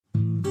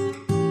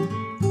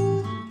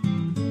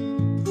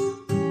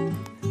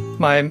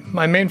My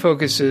main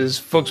focus is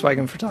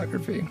Volkswagen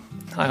photography.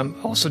 I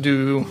also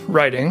do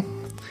writing,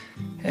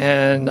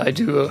 and I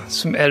do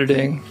some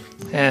editing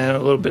and a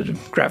little bit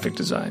of graphic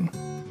design.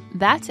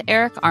 That's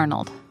Eric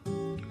Arnold.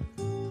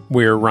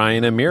 We're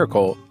Ryan and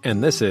Miracle,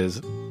 and this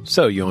is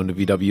So You Owned a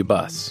VW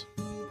Bus.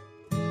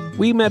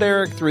 We met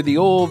Eric through the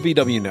old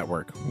VW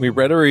network. We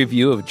read a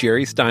review of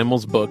Jerry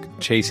Steimel's book,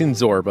 Chasing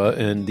Zorba,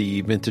 in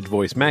the Vintage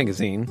Voice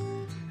magazine,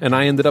 and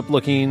I ended up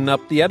looking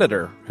up the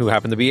editor, who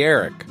happened to be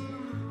Eric.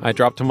 I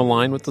dropped him a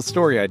line with the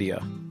story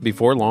idea.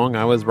 Before long,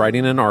 I was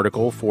writing an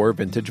article for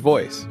Vintage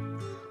Voice.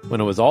 When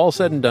it was all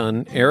said and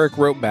done, Eric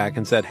wrote back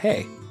and said,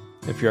 "Hey,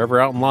 if you're ever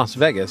out in Las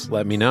Vegas,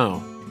 let me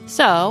know."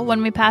 So,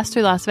 when we passed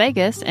through Las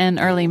Vegas in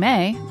early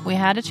May, we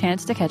had a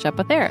chance to catch up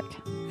with Eric.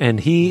 And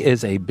he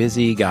is a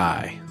busy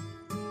guy.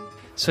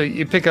 So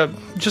you pick up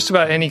just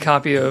about any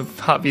copy of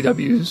Hot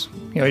VWs,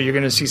 you're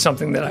going to see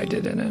something that I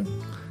did in it.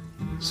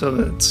 So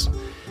that's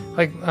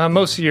like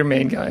most of your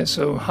main guys.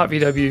 So Hot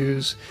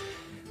VWs,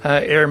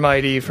 Air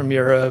Mighty from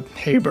Europe,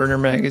 Hey Burner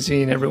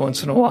magazine every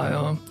once in a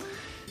while.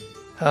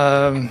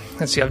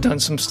 Let's see, I've done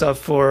some stuff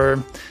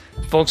for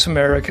Volks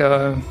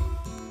America,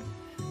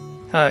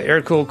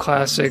 Air Cool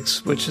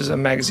Classics, which is a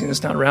magazine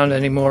that's not around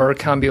anymore,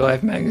 Combi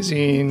Life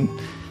magazine,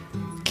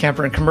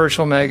 Camper and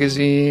Commercial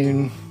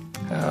magazine,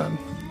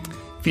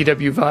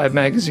 VW Vibe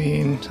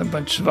magazine, a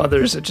bunch of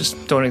others that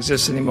just don't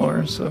exist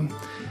anymore. So,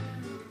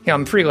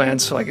 I'm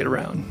freelance, so I get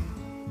around.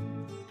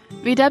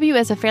 VW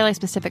is a fairly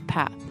specific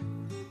path.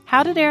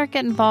 How did Eric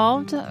get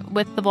involved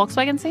with the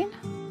Volkswagen scene?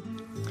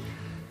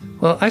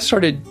 Well, I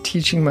started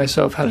teaching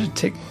myself how to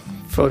take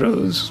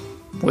photos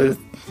with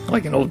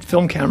like an old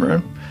film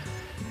camera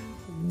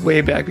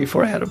way back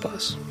before I had a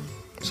bus.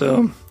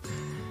 So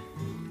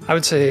I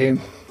would say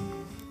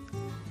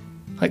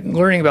like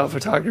learning about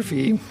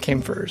photography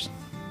came first.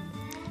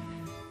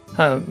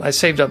 I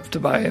saved up to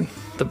buy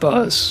the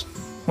bus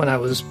when I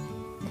was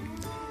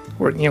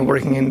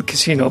working in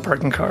casino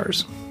parking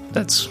cars.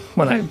 That's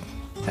when I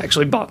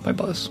actually bought my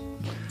bus.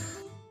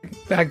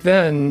 Back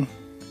then,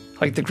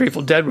 like the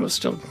Grateful Dead was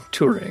still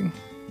touring.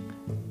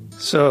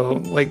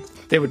 So like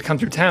they would come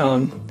through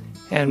town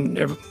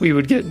and we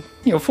would get,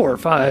 4 or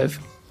 5.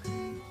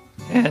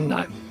 And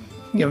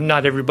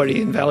not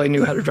everybody in Valley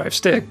knew how to drive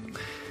stick.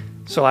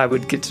 So I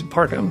would get to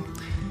park them.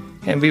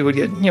 And we would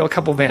get, a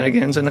couple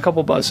Vanagons and a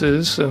couple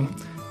buses. So,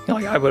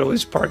 I would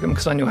always park them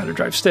because I knew how to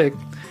drive stick.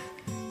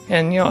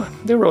 And,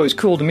 they were always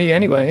cool to me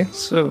anyway.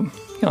 So,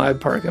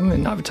 I'd park them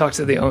and I would talk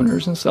to the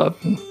owners and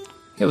stuff. And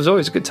it was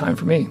always a good time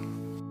for me.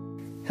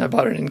 I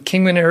bought it in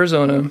Kingman,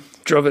 Arizona,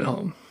 drove it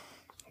home.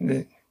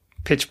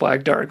 Pitch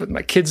black dark with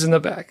my kids in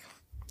the back.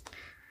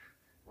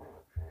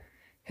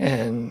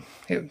 And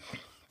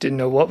didn't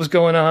know what was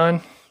going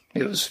on.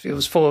 It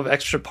was full of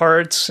extra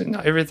parts and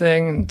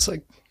everything. And it's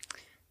like,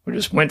 we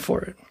just went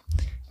for it.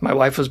 My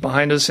wife was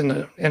behind us in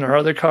our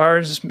other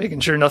cars, just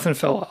making sure nothing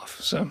fell off.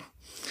 So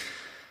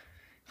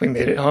we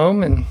made it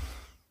home and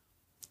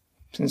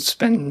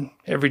spent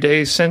every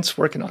day since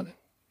working on it.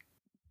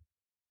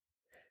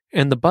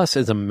 And the bus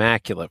is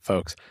immaculate,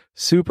 folks.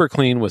 Super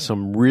clean with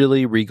some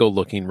really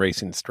regal-looking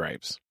racing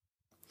stripes.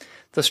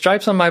 The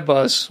stripes on my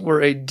bus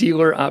were a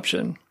dealer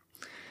option.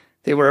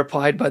 They were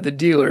applied by the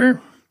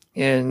dealer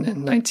in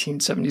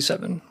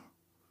 1977.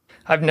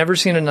 I've never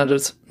seen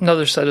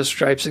another set of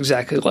stripes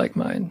exactly like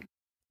mine.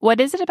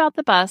 What is it about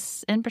the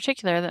bus in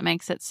particular that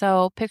makes it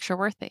so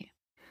picture-worthy?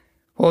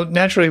 Well,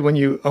 naturally, when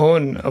you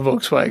own a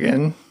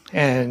Volkswagen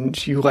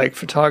and you like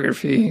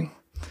photography,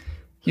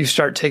 you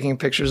start taking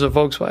pictures of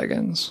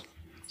Volkswagens.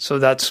 So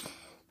that's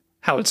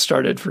how it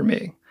started for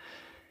me.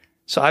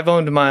 So I've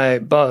owned my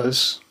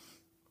bus,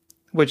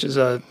 which is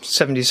a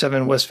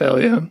 77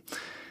 Westphalia.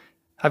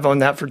 I've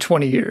owned that for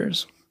 20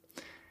 years.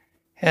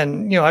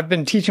 And, I've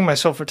been teaching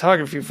myself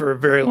photography for a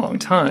very long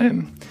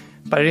time,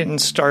 but I didn't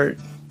start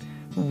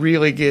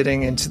really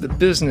getting into the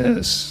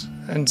business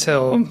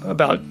until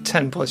about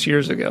 10 plus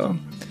years ago.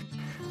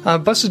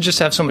 Buses just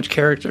have so much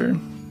character.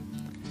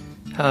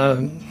 They're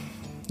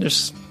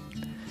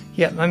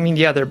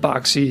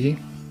boxy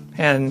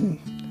and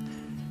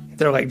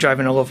they're like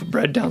driving a loaf of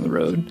bread down the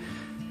road.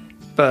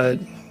 But,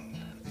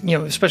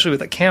 especially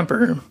with a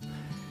camper,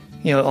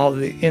 all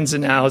the ins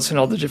and outs and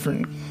all the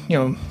different,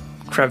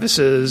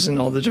 crevices and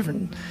all the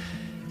different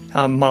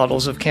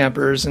models of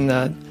campers and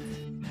that.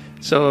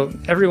 So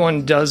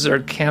everyone does their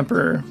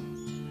camper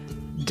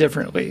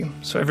differently.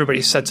 So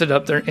everybody sets it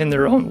up there in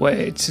their own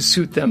way to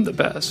suit them the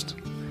best.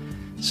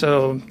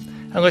 So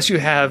unless you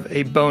have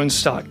a bone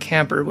stock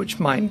camper, which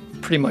mine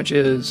pretty much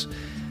is,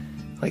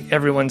 like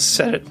everyone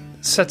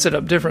sets it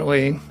up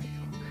differently.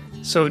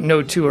 So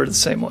no two are the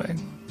same way.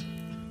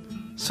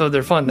 So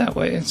they're fun that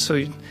way.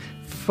 So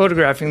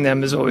photographing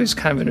them is always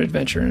kind of an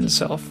adventure in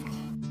itself.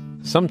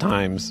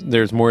 Sometimes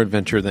there's more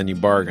adventure than you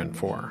bargained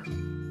for.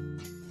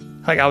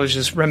 Like I was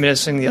just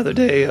reminiscing the other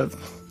day of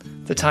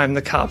the time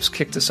the cops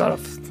kicked us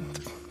off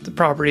the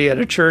property at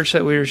a church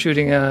that we were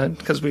shooting at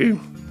because we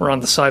were on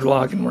the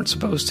sidewalk and weren't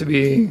supposed to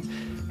be.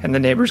 And the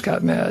neighbors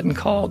got mad and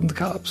called the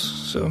cops.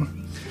 So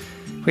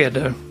we had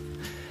to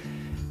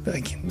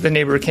like the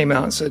neighbor came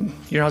out and said,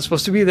 "You're not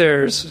supposed to be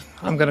there.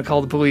 I'm going to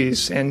call the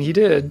police." And he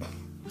did.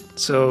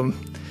 So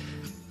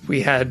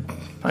we had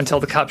until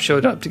the cops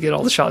showed up to get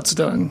all the shots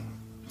done,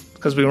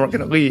 because we weren't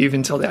going to leave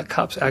until the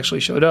cops actually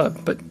showed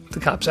up. But the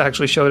cops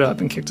actually showed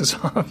up and kicked us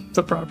off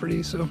the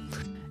property. So.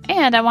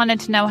 And I wanted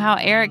to know how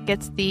Eric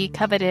gets the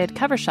coveted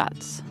cover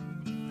shots.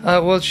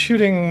 Well,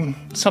 shooting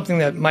something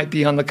that might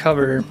be on the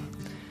cover,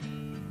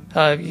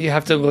 you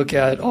have to look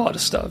at a lot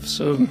of stuff.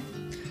 So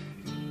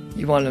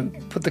you want to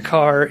put the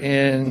car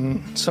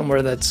in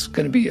somewhere that's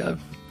going to be a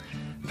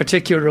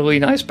particularly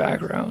nice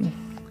background.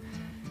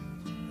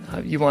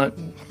 You want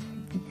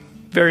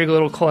very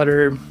little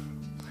clutter.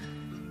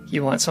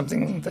 You want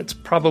something that's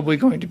probably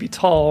going to be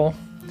tall,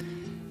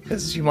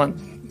 because you want,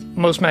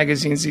 most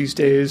magazines these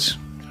days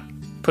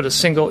put a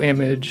single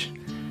image,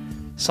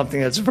 something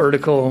that's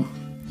vertical.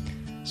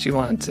 So you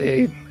want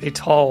a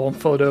tall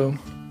photo,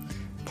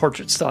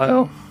 portrait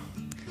style,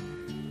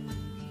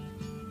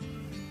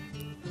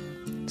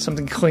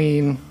 something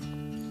clean,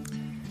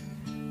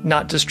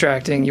 not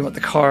distracting. You want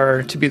the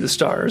car to be the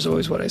star, is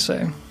always what I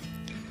say.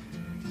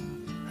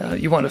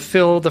 You want to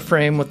fill the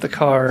frame with the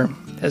car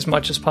as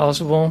much as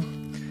possible,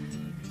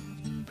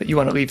 but you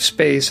want to leave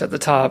space at the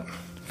top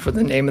for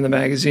the name of the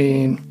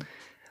magazine.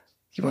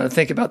 You want to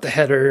think about the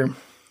header,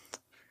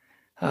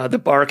 the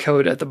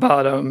barcode at the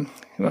bottom.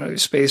 You want to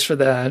leave space for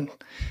that.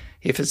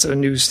 If it's a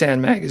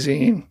newsstand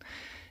magazine,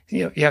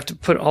 you have to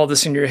put all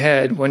this in your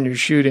head when you're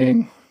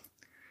shooting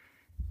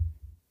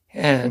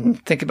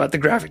and think about the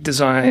graphic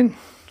design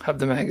of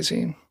the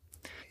magazine.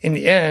 In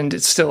the end,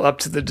 it's still up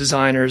to the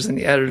designers and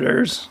the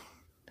editors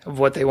of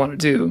what they want to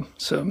do.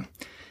 So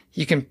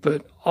you can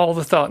put all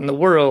the thought in the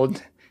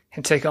world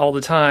and take all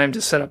the time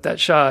to set up that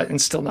shot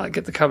and still not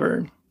get the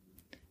cover.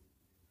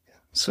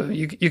 So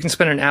you can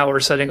spend an hour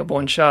setting up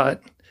one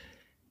shot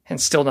and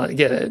still not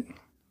get it.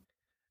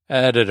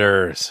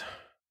 Editors.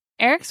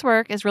 Eric's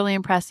work is really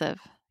impressive.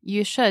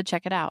 You should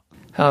check it out.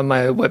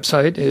 My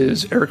website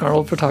is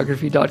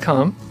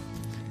ericarnoldphotography.com.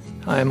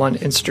 I'm on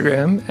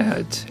Instagram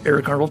at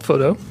Eric Arnold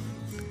Photo.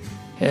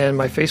 And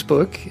my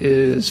Facebook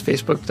is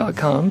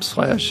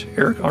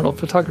facebook.com/Eric Arnold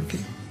Photography.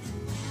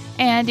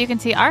 And you can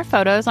see our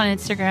photos on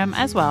Instagram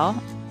as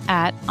well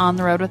at On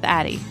the Road with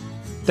Addie.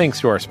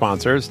 Thanks to our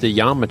sponsors, the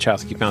Jan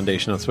Machowski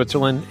Foundation of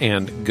Switzerland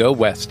and Go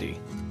Westy.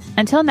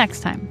 Until next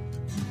time.